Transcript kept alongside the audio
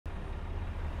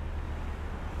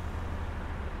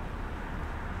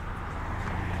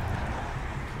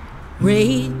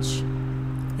Rage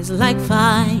is like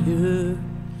fire.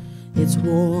 It's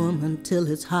warm until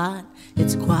it's hot.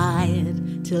 It's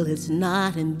quiet till it's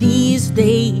not. And these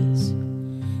days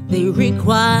they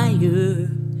require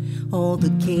all the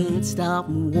can't stop,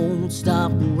 won't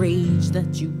stop rage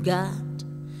that you got.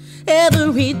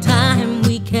 Every time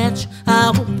we catch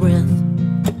our breath,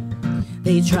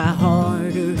 they try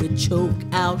harder to choke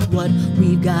out what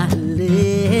we've got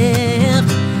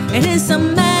left. And it's a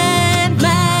mad,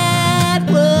 mad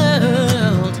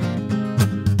world.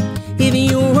 If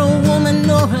you're a woman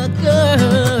or a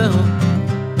girl,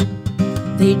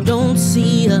 they don't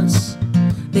see us,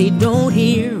 they don't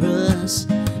hear us,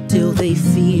 till they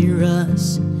fear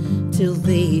us, till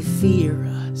they fear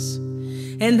us.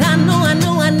 And I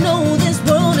know this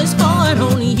world is hard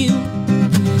on you,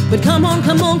 but come on,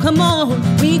 come on, come on,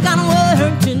 we got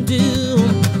work to do.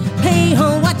 Pay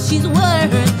her what she's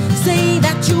worth, say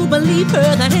that you believe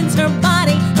her, that it's her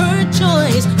body, her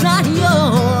choice, not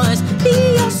yours.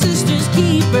 Be your sister's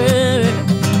keeper.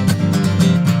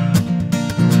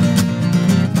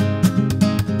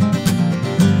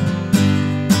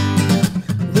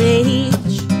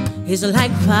 Rage is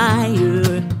like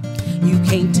fire. You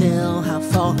can't tell how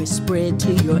far it's spread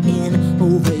to your end,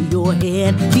 over your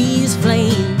head. These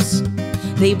flames,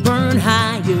 they burn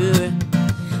higher,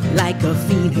 like a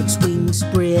phoenix wing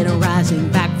spread, rising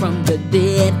back from the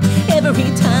dead.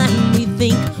 Every time we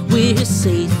think we're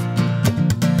safe,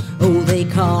 oh, they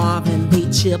carve and they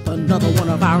chip another one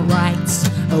of our rights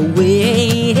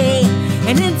away.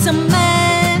 And it's a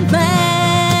mad,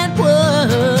 mad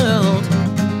world.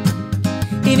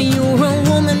 If you're a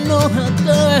woman or a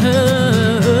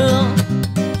girl,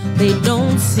 they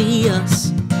don't see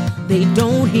us, they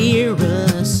don't hear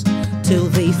us, till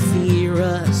they fear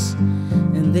us,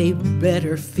 and they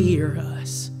better fear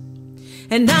us.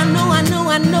 And I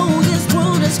know this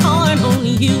world is hard on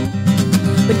you,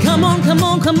 but come on, come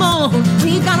on, come on,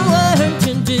 we've got work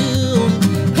to do.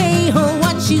 Pay her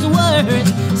what she's worth,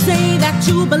 say that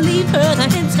you believe her,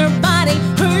 that it's her body,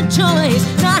 her choice,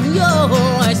 not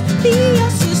yours. Be your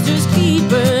sister's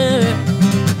keeper.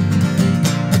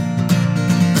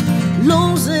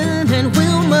 Lozen and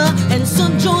Wilma and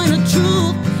Sojourner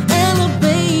Truth, Ella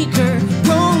Baker,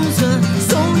 Rosa,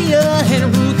 Sonia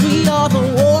and Ruth. We are the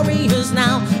warriors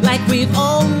now, like we've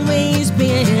always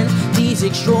been. These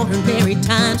extraordinary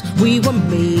times, we were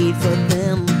made for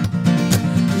them.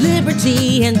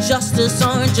 Liberty and justice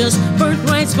aren't just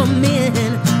birthrights for men.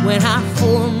 When our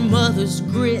foremothers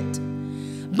grit,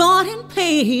 bought and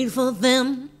paid for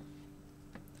them.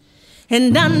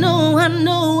 And I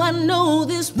know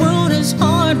this world is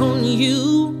hard on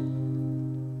you,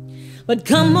 but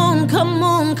come on, come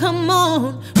on, come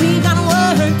on, we got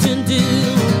work to do.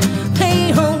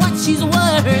 Pay her what she's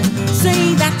worth,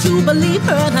 say that you believe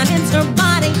her, that it's her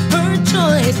body, her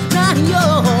choice, not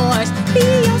yours. Be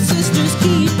your sister's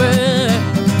keeper.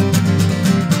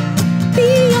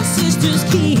 Be your sister's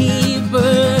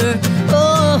keeper.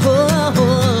 Oh, oh,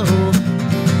 oh.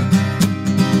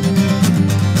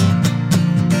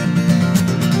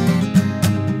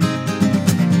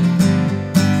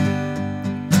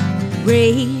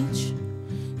 Rage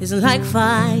is like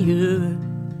fire.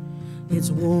 It's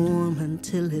warm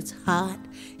until it's hot.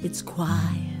 It's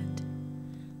quiet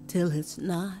till it's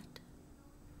not.